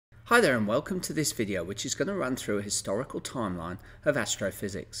Hi there and welcome to this video, which is going to run through a historical timeline of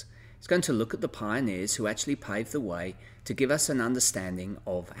astrophysics. It's going to look at the pioneers who actually paved the way to give us an understanding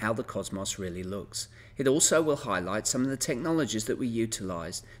of how the cosmos really looks. It also will highlight some of the technologies that were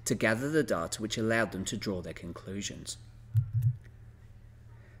utilized to gather the data which allowed them to draw their conclusions.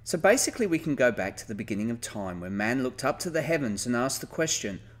 So basically we can go back to the beginning of time when man looked up to the heavens and asked the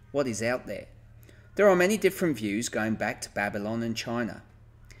question, what is out there? There are many different views going back to Babylon and China.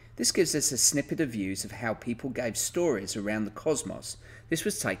 This gives us a snippet of views of how people gave stories around the cosmos. This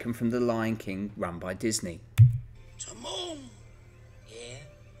was taken from The Lion King, run by Disney. Timon! Yeah?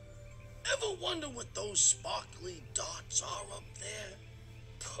 Ever wonder what those sparkly dots are up there?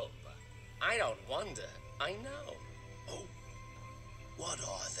 Pumbaa, I don't wonder. I know. Oh, what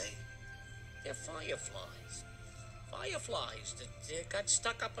are they? They're fireflies. Fireflies that got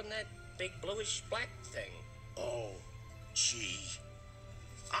stuck up in that big bluish black thing. Oh, gee.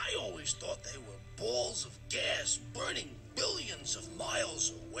 I always thought they were balls of gas burning billions of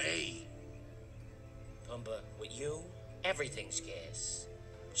miles away. Pumbaa, with you, everything's gas.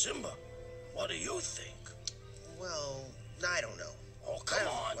 Simba, what do you think? Well, I don't know. Oh, come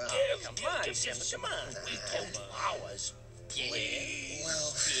on, well, give Simba, some come on. We told ours. Please.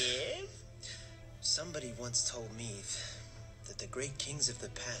 Well, Give? somebody once told me that the great kings of the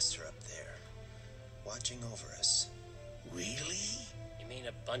past are up there, watching over us. Really? You mean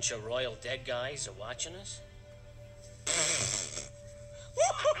a bunch of royal dead guys are watching us?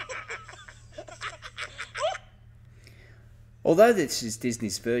 Although this is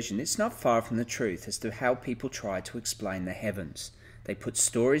Disney's version, it's not far from the truth as to how people tried to explain the heavens. They put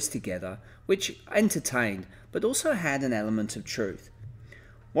stories together which entertained but also had an element of truth.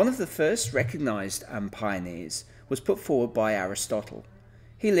 One of the first recognized pioneers was put forward by Aristotle.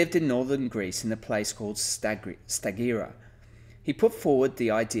 He lived in northern Greece in a place called Stagira. He put forward the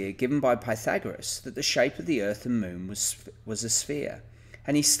idea given by Pythagoras that the shape of the earth and moon was a sphere,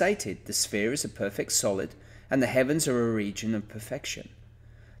 and he stated the sphere is a perfect solid and the heavens are a region of perfection.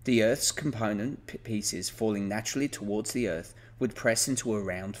 The earth's component pieces falling naturally towards the earth would press into a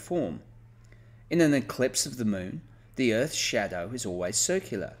round form. In an eclipse of the moon, the earth's shadow is always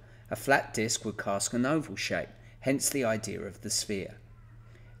circular. A flat disk would cast an oval shape, hence the idea of the sphere.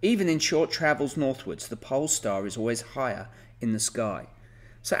 Even in short travels northwards, the pole star is always higher in the sky.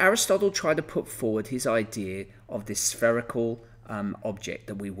 So Aristotle tried to put forward his idea of this spherical object,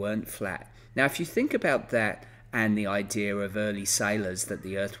 that we weren't flat. Now if you think about that and the idea of early sailors that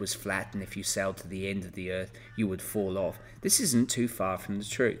the earth was flat and if you sailed to the end of the earth you would fall off, this isn't too far from the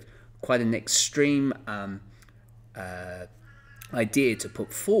truth. Quite an extreme idea to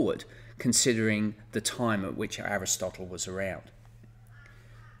put forward considering the time at which Aristotle was around.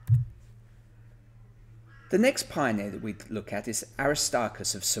 The next pioneer that we look at is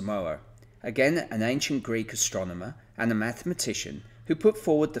Aristarchus of Samoa, again an ancient Greek astronomer and a mathematician who put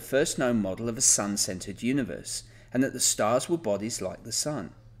forward the first known model of a sun-centered universe, and that the stars were bodies like the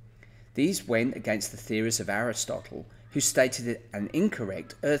sun. These went against the theories of Aristotle, who stated an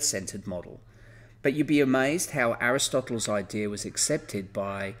incorrect earth-centered model. But you'd be amazed how Aristotle's idea was accepted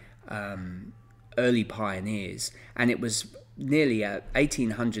by early pioneers, and it was nearly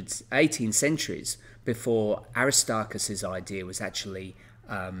 18 centuries before Aristarchus's idea was actually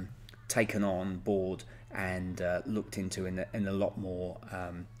taken on board and looked into in a lot more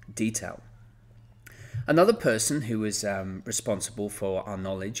detail. Another person who was responsible for our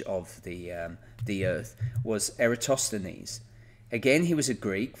knowledge of the Earth was Eratosthenes. Again, he was a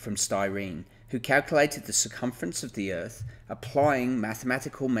Greek from Cyrene who calculated the circumference of the Earth applying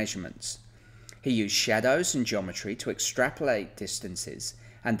mathematical measurements. He used shadows and geometry to extrapolate distances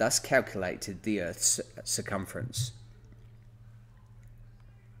and thus calculated the Earth's circumference.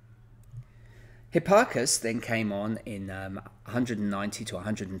 Hipparchus then came on in 190 to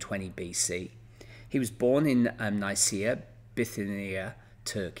 120 BC. He was born in Nicaea, Bithynia,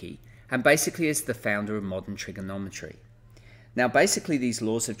 Turkey, and basically is the founder of modern trigonometry. Now basically these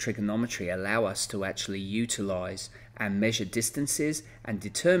laws of trigonometry allow us to actually utilize and measure distances and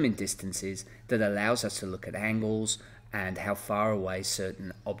determine distances that allows us to look at angles and how far away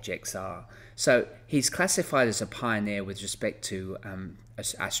certain objects are. So he's classified as a pioneer with respect to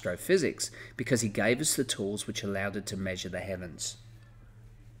astrophysics because he gave us the tools which allowed us to measure the heavens.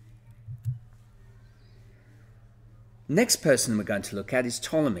 Next person we're going to look at is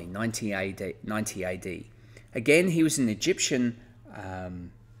Ptolemy, 90 AD. Again, he was an Egyptian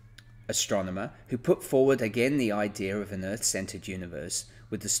astronomer who put forward again the idea of an Earth-centered universe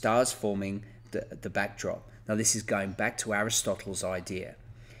with the stars forming the backdrop. Now this is going back to Aristotle's idea.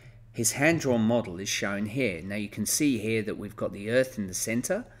 His hand-drawn model is shown here. Now you can see here that we've got the Earth in the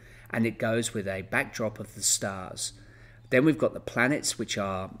center and it goes with a backdrop of the stars. Then we've got the planets, which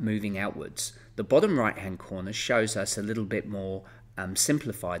are moving outwards. The bottom right-hand corner shows us a little bit more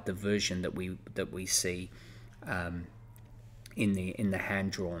simplified, the version that we see in the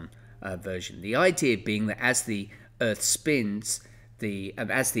hand-drawn version. The idea being that as the Earth spins,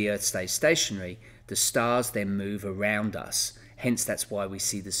 as the Earth stays stationary, the stars then move around us. Hence, that's why we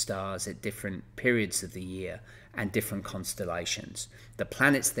see the stars at different periods of the year and different constellations. The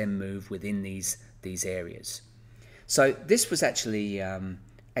planets then move within these areas. So this was actually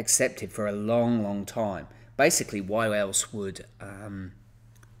accepted for a long, long time. Basically, why else would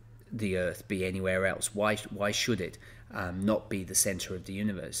the Earth be anywhere else? Why should it not be the center of the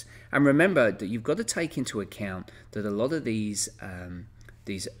universe? And remember that you've got to take into account that a lot of these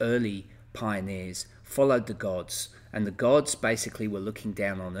early pioneers followed the gods, and the gods basically were looking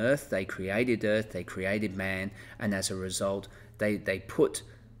down on Earth. They created Earth, they created man, and as a result, they put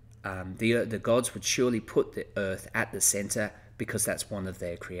the gods would surely put the Earth at the center because that's one of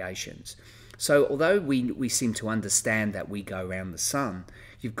their creations. So although we seem to understand that we go around the sun,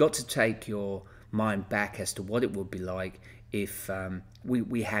 you've got to take your mind back as to what it would be like if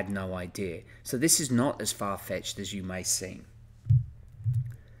we had no idea. So this is not as far-fetched as you may seem.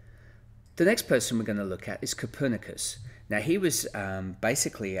 The next person we're going to look at is Copernicus. Now he was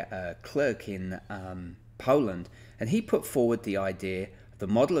basically a clerk in Poland, and he put forward the idea, the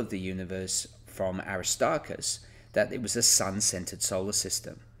model of the universe from Aristarchus, that it was a sun-centered solar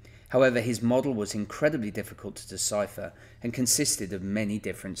system. However, his model was incredibly difficult to decipher and consisted of many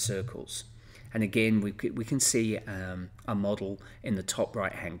different circles. And again, we can see a model in the top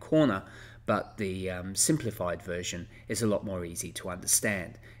right-hand corner, but the simplified version is a lot more easy to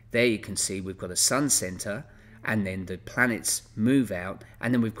understand. There you can see we've got a sun center, and then the planets move out,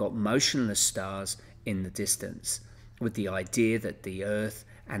 and then we've got motionless stars in the distance, with the idea that the Earth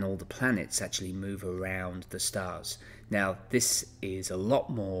and all the planets actually move around the stars. Now, this is a lot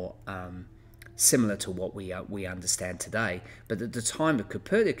more similar to what we understand today, but at the time of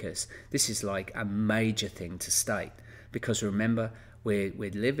Copernicus, this is like a major thing to state, because remember, we're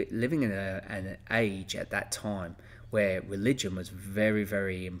living in an age at that time where religion was very,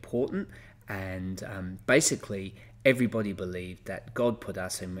 very important, and basically everybody believed that God put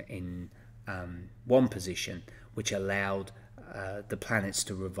us in one position which allowed the planets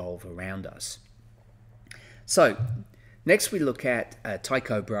to revolve around us. So next we look at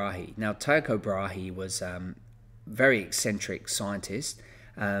Tycho Brahe. Now Tycho Brahe was a very eccentric scientist,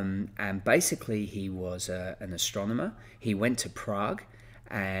 and basically he was an astronomer. He went to Prague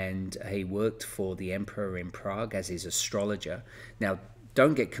and he worked for the emperor in Prague as his astrologer. Now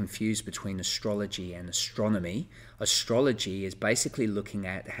don't get confused between astrology and astronomy. Astrology is basically looking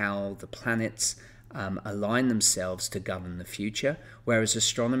at how the planets align themselves to govern the future, whereas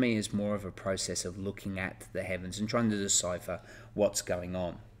astronomy is more of a process of looking at the heavens and trying to decipher what's going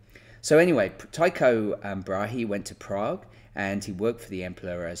on. So anyway, Tycho Brahe went to Prague and he worked for the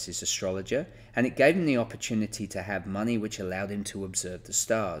emperor as his astrologer, and it gave him the opportunity to have money which allowed him to observe the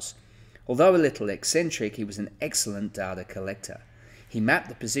stars. Although a little eccentric, he was an excellent data collector. He mapped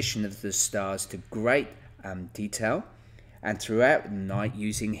the position of the stars to great detail, and throughout the night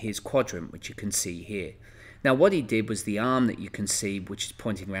using his quadrant, which you can see here. Now what he did was the arm that you can see, which is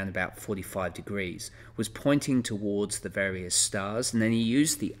pointing around about 45 degrees, was pointing towards the various stars, and then he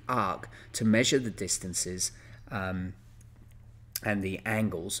used the arc to measure the distances and the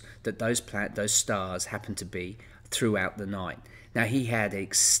angles that those stars happen to be throughout the night. Now he had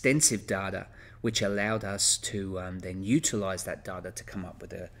extensive data which allowed us to then utilize that data to come up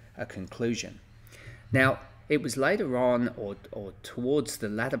with a conclusion. Now it was later on, or towards the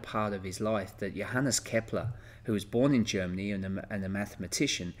latter part of his life, that Johannes Kepler, who was born in Germany and a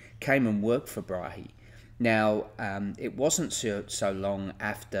mathematician, came and worked for Brahe. Now, it wasn't so long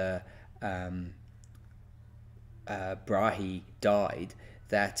after Brahe died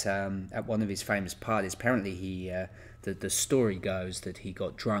that at one of his famous parties, apparently the story goes that he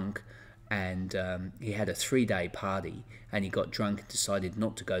got drunk and he had a 3-day party, and he got drunk and decided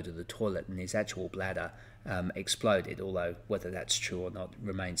not to go to the toilet, and his actual bladder exploded, although whether that's true or not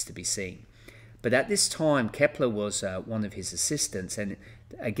remains to be seen. But at this time, Kepler was one of his assistants, and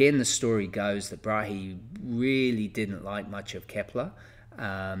again the story goes that Brahe really didn't like much of Kepler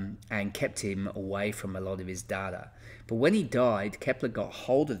and kept him away from a lot of his data. But when he died, Kepler got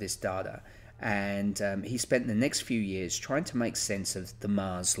hold of this data, and he spent the next few years trying to make sense of the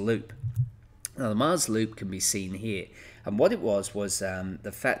Mars loop. Now the Mars loop can be seen here, and what it was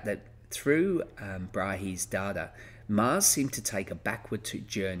the fact that through Brahe's data, Mars seemed to take a backward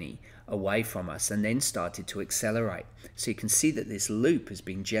journey away from us and then started to accelerate. So you can see that this loop has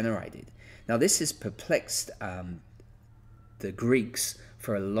been generated. Now this has perplexed the Greeks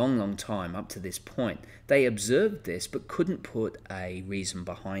for a long time up to this point. They observed this but couldn't put a reason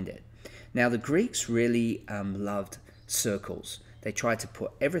behind it. Now the Greeks really loved circles. They tried to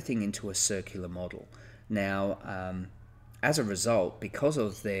put everything into a circular model. Now as a result, because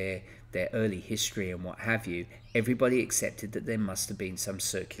of their early history and what have you, everybody accepted that there must have been some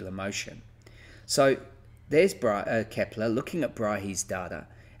circular motion. So there's Kepler looking at Brahe's data,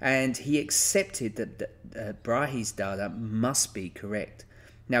 and he accepted that Brahe's data must be correct.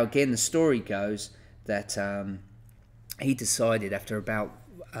 Now again, the story goes that he decided after about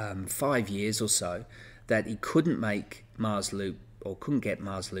 5 years or so that he couldn't make Mars Loop, or couldn't get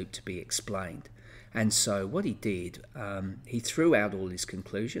Mars Loop to be explained. And so what he did, he threw out all his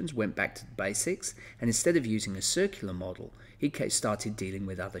conclusions, went back to the basics, and instead of using a circular model, he started dealing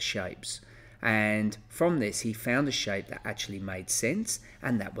with other shapes. And from this, he found a shape that actually made sense,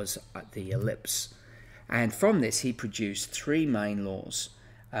 and that was the ellipse. And from this, he produced 3 main laws.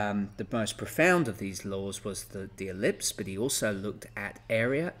 The most profound of these laws was the ellipse, but he also looked at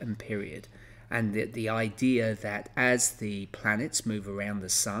area and period, and the idea that as the planets move around the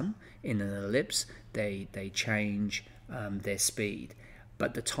sun in an ellipse, they change their speed.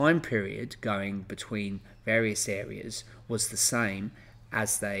 But the time period going between various areas was the same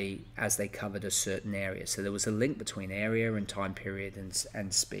as they covered a certain area. So there was a link between area and time period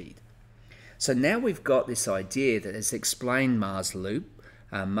and speed. So now we've got this idea that has explained Mars Loop.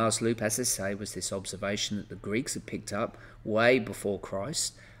 Mars Loop, as I say, was this observation that the Greeks had picked up way before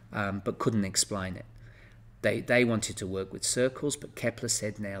Christ, but couldn't explain it. They wanted to work with circles, but Kepler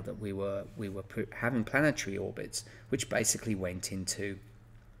said now that we were having planetary orbits, which basically went into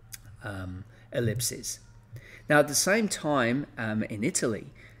ellipses. Now, at the same time, in Italy,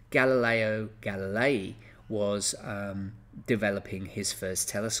 Galileo Galilei was developing his first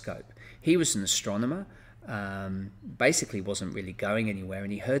telescope. He was an astronomer, basically wasn't really going anywhere,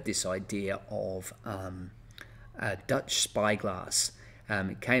 and he heard this idea of a Dutch spyglass.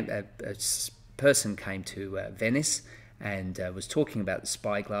 A person came to Venice and was talking about the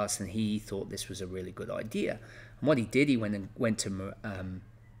spyglass, and he thought this was a really good idea. And what he did, he went to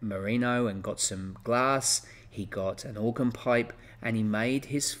Marino and got some glass. He got an organ pipe, and he made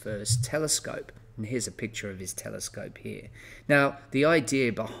his first telescope. And here's a picture of his telescope here. Now, the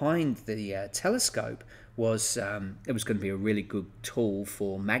idea behind the telescope was it was going to be a really good tool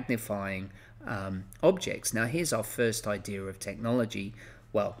for magnifying objects. Now, here's our first idea of technology.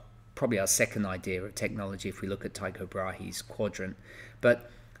 Well, probably our second idea of technology if we look at Tycho Brahe's quadrant.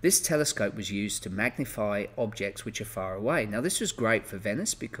 But this telescope was used to magnify objects which are far away. Now, this was great for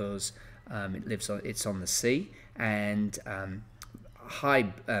Venice because it's on the sea and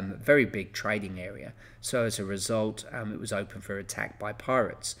very big trading area. So as a result, it was open for attack by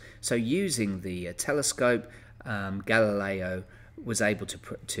pirates. So using the telescope, Galileo was able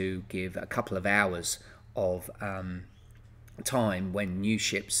to give a couple of hours of time when new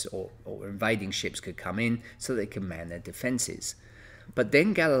ships or invading ships could come in so they could man their defenses. But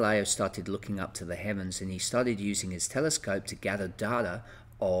then Galileo started looking up to the heavens, and he started using his telescope to gather data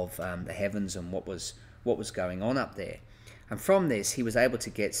of the heavens and what was going on up there. And from this, he was able to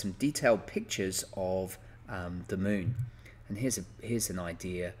get some detailed pictures of the moon. And here's an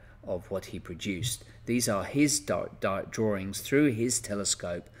idea of what he produced. These are his drawings through his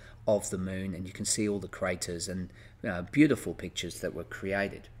telescope of the moon, and you can see all the craters and beautiful pictures that were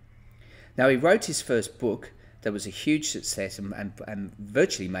created. Now, he wrote his first book that was a huge success and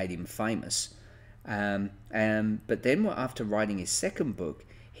virtually made him famous. But then after writing his second book,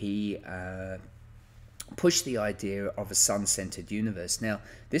 he pushed the idea of a sun-centered universe. Now,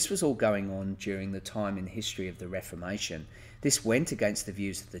 this was all going on during the time in history of the Reformation. This went against the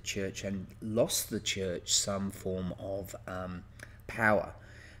views of the church and lost the church some form of power.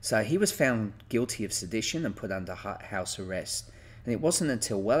 So he was found guilty of sedition and put under house arrest. And it wasn't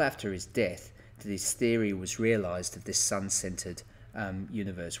until well after his death that his theory was realized of this sun-centered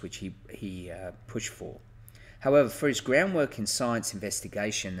universe, which he pushed for. However, for his groundwork in science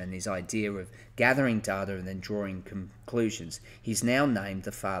investigation and his idea of gathering data and then drawing conclusions, he's now named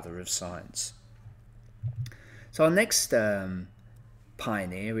the father of science. So our next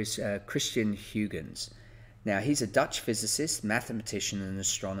pioneer is Christian Huygens. Now, he's a Dutch physicist, mathematician, and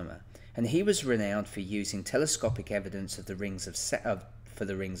astronomer, and he was renowned for using telescopic evidence of the rings of Saturn,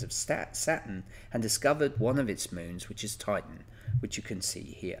 and discovered one of its moons, which is Titan, which you can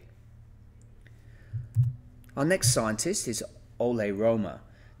see here. Our next scientist is Ole Romer.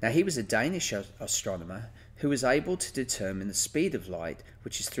 Now, he was a Danish astronomer who was able to determine the speed of light,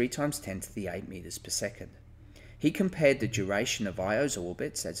 which is 3 times 10 to the 8 meters per second. He compared the duration of Io's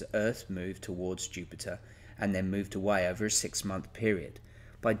orbits as Earth moved towards Jupiter and then moved away over a 6-month period.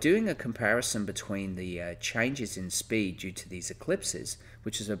 By doing a comparison between the changes in speed due to these eclipses,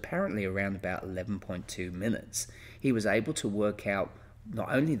 which is apparently around about 11.2 minutes, he was able to work out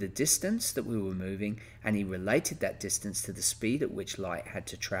not only the distance that we were moving, and he related that distance to the speed at which light had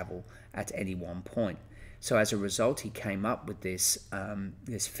to travel at any one point. So as a result, he came up with this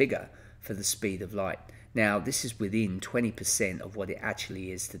figure for the speed of light. Now, this is within 20% of what it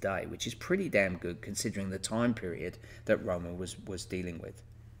actually is today, which is pretty damn good considering the time period that Romer was dealing with.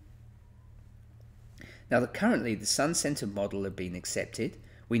 Now, currently the sun-centered model had been accepted.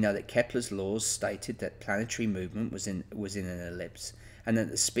 We know that Kepler's laws stated that planetary movement was in an ellipse, and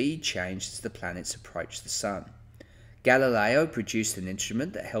that the speed changed as the planets approached the sun. Galileo produced an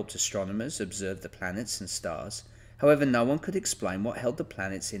instrument that helped astronomers observe the planets and stars. However, no one could explain what held the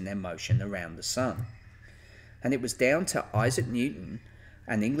planets in their motion around the sun. And it was down to Isaac Newton,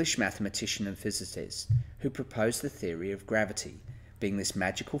 an English mathematician and physicist, who proposed the theory of gravity, being this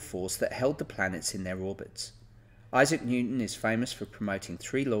magical force that held the planets in their orbits. Isaac Newton is famous for promoting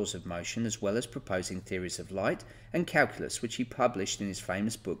 3 laws of motion, as well as proposing theories of light and calculus, which he published in his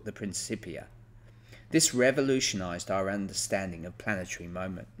famous book, The Principia. This revolutionized our understanding of planetary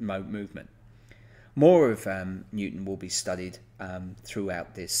movement. More of Newton will be studied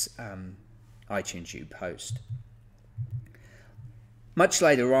throughout this iTunes post. Much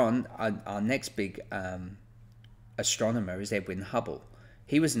later on, our next big astronomer is Edwin Hubble.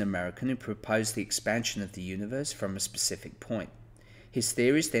 He was an American who proposed the expansion of the universe from a specific point. His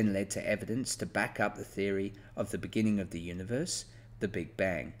theories then led to evidence to back up the theory of the beginning of the universe, the Big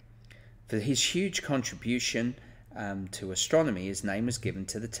Bang. For his huge contribution to astronomy, his name was given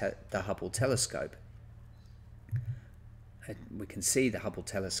to the Hubble telescope. We can see the Hubble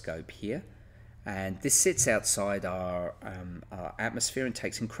telescope here, and this sits outside our atmosphere and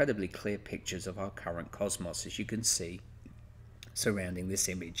takes incredibly clear pictures of our current cosmos, as you can see surrounding this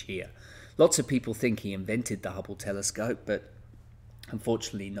image here. Lots of people think he invented the Hubble telescope, but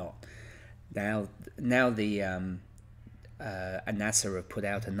unfortunately not. Now the NASA have put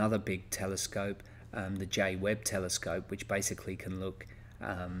out another big telescope, the J Webb telescope, which basically can look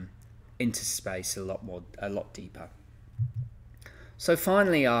into space a lot deeper. So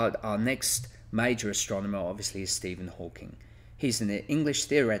finally, our next major astronomer obviously is Stephen Hawking. He's an English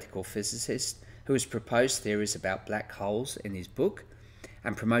theoretical physicist who has proposed theories about black holes in his book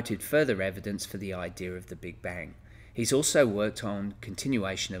and promoted further evidence for the idea of the Big Bang. He's also worked on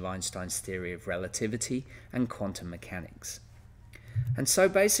continuation of Einstein's theory of relativity and quantum mechanics. And so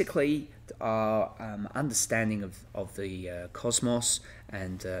basically our understanding of the cosmos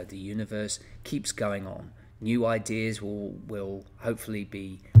and the universe keeps going on. New ideas will hopefully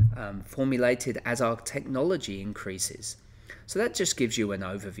be formulated as our technology increases. So that just gives you an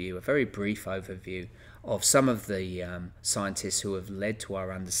overview, a very brief overview of some of the scientists who have led to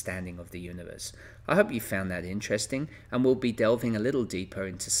our understanding of the universe. I hope you found that interesting, and we'll be delving a little deeper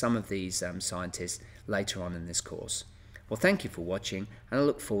into some of these scientists later on in this course. Well, thank you for watching, and I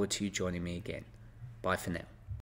look forward to you joining me again. Bye for now.